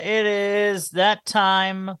It is that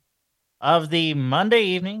time of the Monday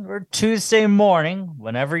evening or Tuesday morning,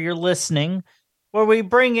 whenever you're listening, where we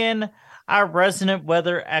bring in our resident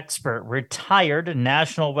weather expert, retired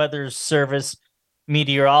National Weather Service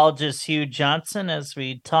meteorologist Hugh Johnson, as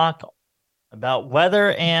we talk about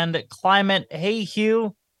weather and climate. Hey,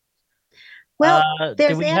 Hugh, Well, do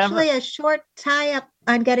there's we have? actually a short tie-up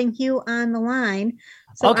on getting Hugh on the line.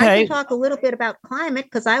 So I can Okay, talk a little bit about climate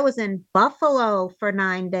because I was in Buffalo for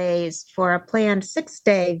 9 days for a planned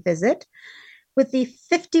 6-day visit with the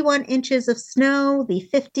 51 inches of snow, the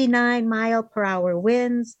 59-mile-per-hour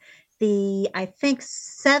winds, I think,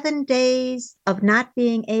 7 days of not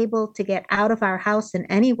being able to get out of our house in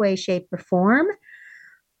any way, shape, or form,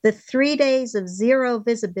 the 3 days of zero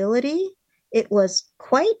visibility. It was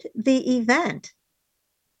quite the event.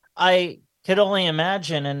 I could only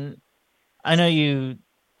imagine, and I know you,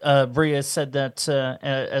 Bria, said that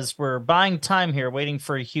as we're buying time here, waiting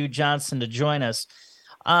for Hugh Johnson to join us.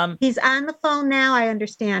 Um, He's on the phone now. I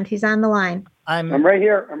understand. He's on the line. I'm I'm right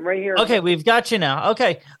here. I'm right here. okay. We've got you now.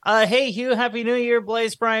 Okay. Hey, Hugh. Happy New Year,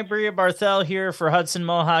 Blaze Bryant, Bria Barthel here for Hudson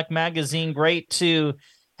Mohawk Magazine. Great to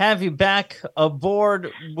have you back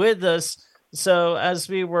aboard with us. So, as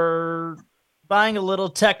we were buying a little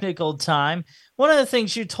technical time, one of the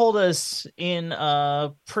things you told us in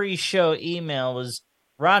a pre-show email was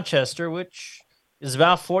Rochester, which is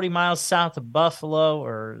about 40 miles south of Buffalo,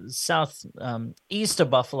 or south east of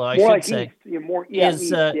Buffalo, I More should like say, east. Yeah, more. Yeah, is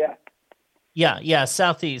east. Yeah. yeah,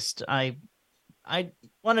 southeast. I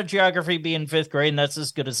wanted geography be in fifth grade, and that's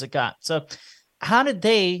as good as it got. So, how did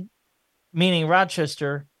they, meaning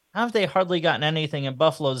Rochester, how have they hardly gotten anything, and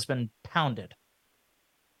Buffalo's been pounded?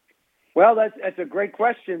 Well, that's a great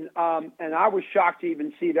question, and I was shocked to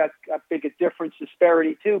even see that big a difference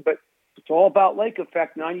disparity too. But it's all about lake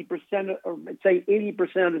effect. 90%, or I'd say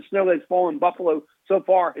 80% of the snow that's fallen in Buffalo so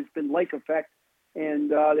far has been lake effect,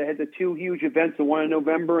 and they had the two huge events, the one in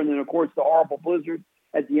November, and then of course the horrible blizzard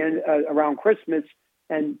at the end around Christmas.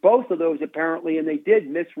 And both of those apparently, and they did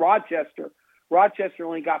miss Rochester. Rochester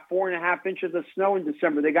only got 4.5 inches of snow in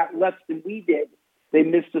December. They got less than we did. They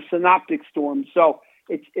missed the synoptic storm. So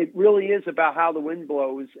it really is about how the wind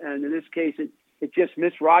blows, and in this case, it just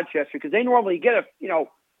missed Rochester because they normally get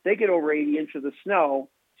they get over 80 inches of snow,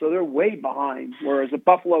 so they're way behind. Whereas the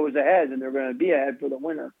Buffalo is ahead, and they're going to be ahead for the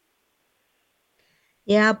winter.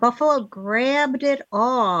 Yeah, Buffalo grabbed it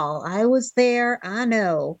all. I was there. I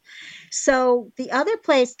know. So the other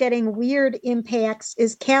place getting weird impacts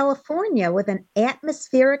is California with an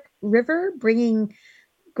atmospheric river bringing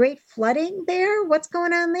great flooding there. What's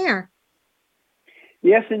going on there?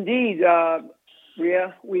 Yes, indeed,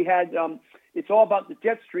 Ria. We had. It's all about the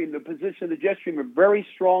jet stream, the position of the jet stream, a very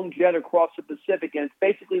strong jet across the Pacific, and it's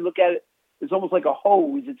basically look at it. It's almost like a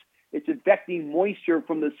hose. It's ejecting moisture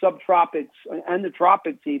from the subtropics and the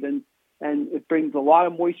tropics even, and it brings a lot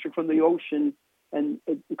of moisture from the ocean and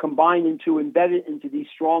it combined into embedded into these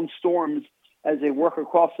strong storms as they work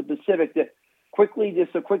across the Pacific. That quickly,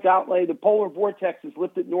 just a quick outlay, the polar vortex is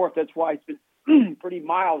lifted north. That's why it's been pretty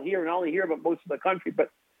mild here, not only here but most of the country. But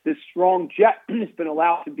this strong jet has been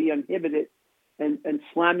allowed to be uninhibited and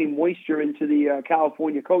slamming moisture into the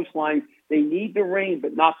California coastline. They need the rain,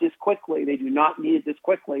 but not this quickly. They do not need it this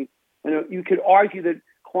quickly. And you could argue that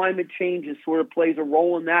climate change is sort of plays a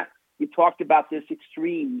role in that. You talked about this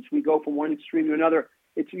extremes. We go from one extreme to another.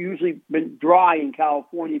 It's usually been dry in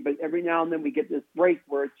California, but every now and then we get this break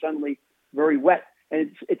where it's suddenly very wet. And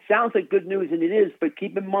it sounds like good news, and it is, but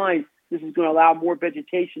keep in mind, this is going to allow more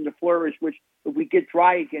vegetation to flourish, which, if we get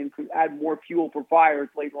dry again, could add more fuel for fires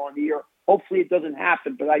later on in the year. Hopefully it doesn't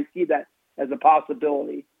happen, but I see that as a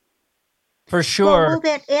possibility. For Well, sure. will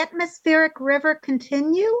that atmospheric river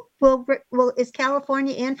continue? Will is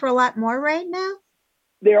California in for a lot more right now?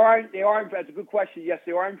 They are. That's a good question. Yes,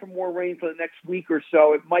 they are in for more rain for the next week or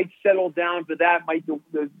so. It might settle down for that.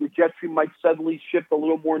 The jet stream might suddenly shift a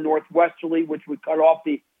little more northwesterly, which would cut off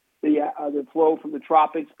the flow from the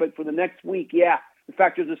tropics. But for the next week, yeah. In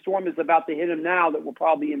fact, there's a storm that's about to hit them now that will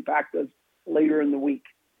probably impact us later in the week.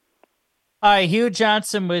 Hi, Hugh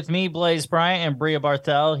Johnson with me, Blaze Bryant, and Bria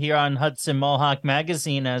Barthel here on Hudson Mohawk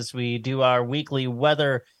Magazine as we do our weekly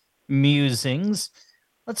weather musings.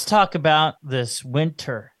 Let's talk about this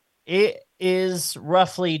winter. It is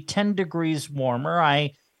roughly 10 degrees warmer.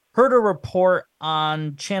 I heard a report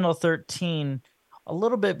on Channel 13 a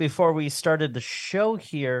little bit before we started the show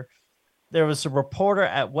here. There was a reporter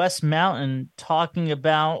at West Mountain talking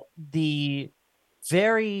about the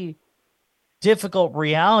very difficult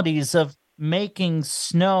realities of making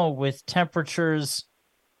snow with temperatures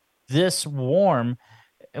this warm,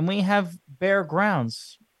 and we have bare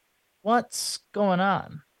grounds. What's going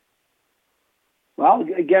on? Well,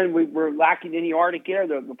 again, we're lacking any Arctic air.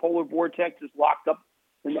 The polar vortex is locked up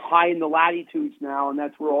high in the latitudes now, and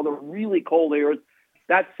that's where all the really cold air is.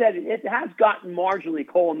 That said, it has gotten marginally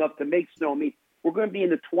cold enough to make snow. I mean, we're going to be in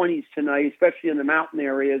the 20s tonight, especially in the mountain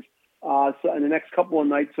areas, so in the next couple of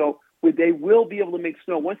nights. So they will be able to make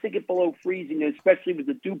snow. Once they get below freezing, especially with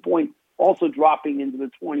the dew point also dropping into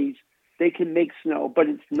the 20s, they can make snow, but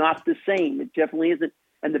it's not the same. It definitely isn't.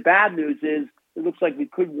 And the bad news is it looks like we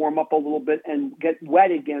could warm up a little bit and get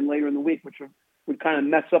wet again later in the week, which would kind of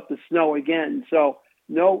mess up the snow again. So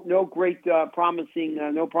no great no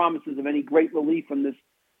promises of any great relief from this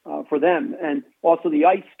for them. And also the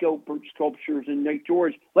ice sculptures in Lake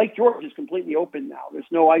George. Lake George is completely open now. There's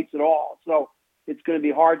no ice at all. So it's going to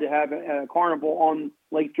be hard to have a carnival on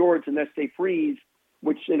Lake George unless they freeze,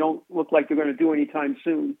 which they don't look like they're going to do anytime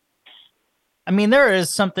soon. I mean, there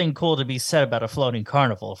is something cool to be said about a floating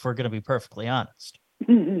carnival, if we're going to be perfectly honest.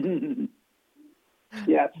 Yes,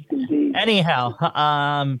 indeed.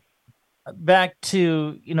 Anyhow, back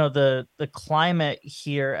to, the climate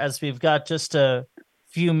here, as we've got just a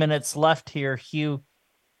few minutes left here, Hugh,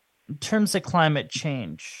 in terms of climate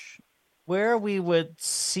change, where are we with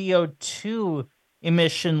CO2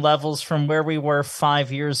 emission levels from where we were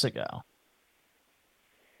 5 years ago?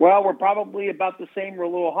 Well, we're probably about the same or a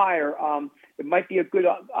little higher. It might be a good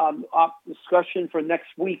discussion for next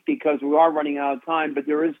week because we are running out of time, but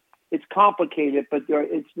it's complicated, but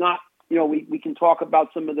it's not, we can talk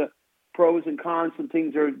about some of the pros and cons and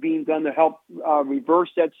things that are being done to help reverse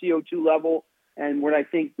that CO2 level and what I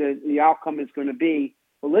think the outcome is going to be.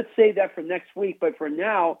 Well, let's say that for next week, but for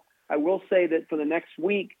now, I will say that for the next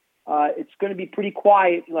week, it's going to be pretty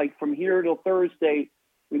quiet, like from here till Thursday.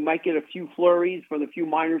 We might get a few flurries for the few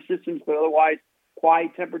minor systems, but otherwise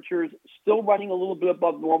quiet temperatures, still running a little bit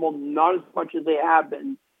above normal, not as much as they have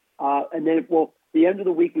been. And then the end of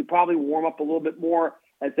the week, we probably warm up a little bit more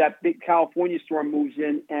as that big California storm moves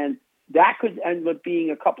in. And that could end up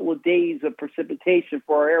being a couple of days of precipitation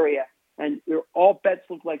for our area. And all bets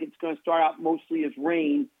look like it's going to start out mostly as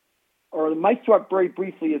rain, or it might start very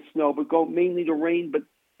briefly as snow, but go mainly to rain. But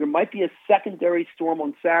there might be a secondary storm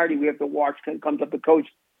on Saturday we have to watch, comes up the coast.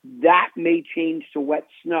 That may change to wet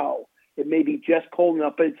snow. It may be just cold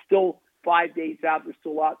enough, but it's still 5 days out. There's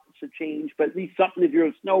still lots to change, but at least something if you're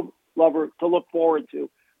a snow lover to look forward to.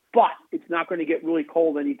 But it's not going to get really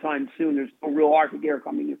cold anytime soon. There's no real Arctic air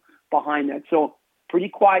coming behind that. So pretty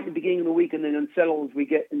quiet at the beginning of the week and then unsettle as we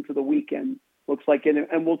get into the weekend, looks like.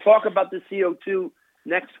 And we'll talk about the CO2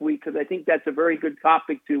 next week because I think that's a very good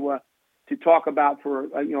topic to talk about for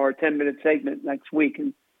our 10-minute segment next week.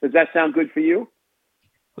 And does that sound good for you?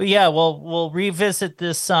 Well, yeah, we'll revisit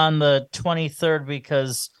this on the 23rd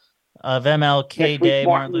because of MLK Day,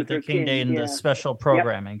 Martin Luther King Day, and the special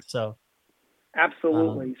programming. Yep. So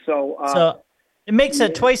absolutely. So it makes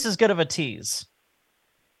it twice as good of a tease.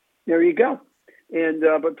 There you go. And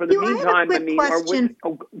but for the meantime,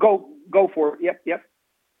 go for it. Yep.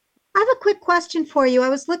 I have a quick question for you. I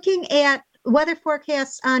was looking at weather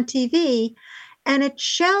forecasts on TV, and it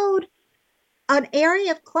showed an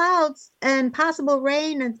area of clouds and possible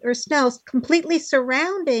rain or snow completely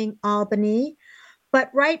surrounding Albany, but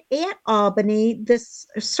right at Albany, this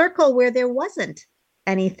circle where there wasn't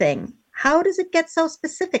anything. How does it get so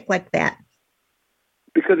specific like that?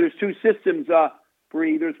 Because there's two systems,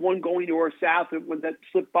 Bree. There's one going to our south, and when that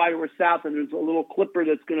slipped by to our south, and there's a little clipper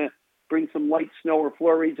that's going to bring some light snow or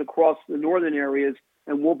flurries across the northern areas,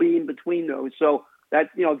 and we'll be in between those. So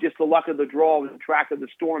that, just the luck of the draw and the track of the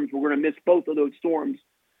storms, we're going to miss both of those storms.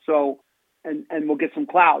 So, and we'll get some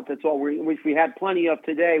clouds. That's all. Which we had plenty of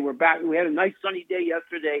today. We're back. We had a nice sunny day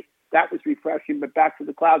yesterday. That was refreshing, but back to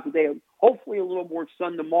the clouds today. Hopefully a little more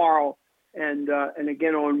sun tomorrow and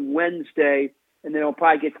again on Wednesday. And then it'll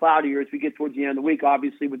probably get cloudier as we get towards the end of the week,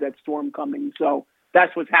 obviously, with that storm coming. So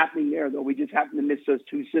that's what's happening there, though. We just happen to miss those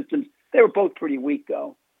two systems. They were both pretty weak,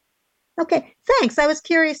 though. Okay, thanks. I was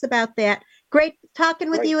curious about that. Great talking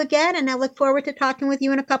with you again, and I look forward to talking with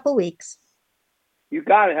you in a couple weeks. You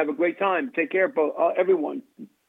got it. Have a great time. Take care, everyone.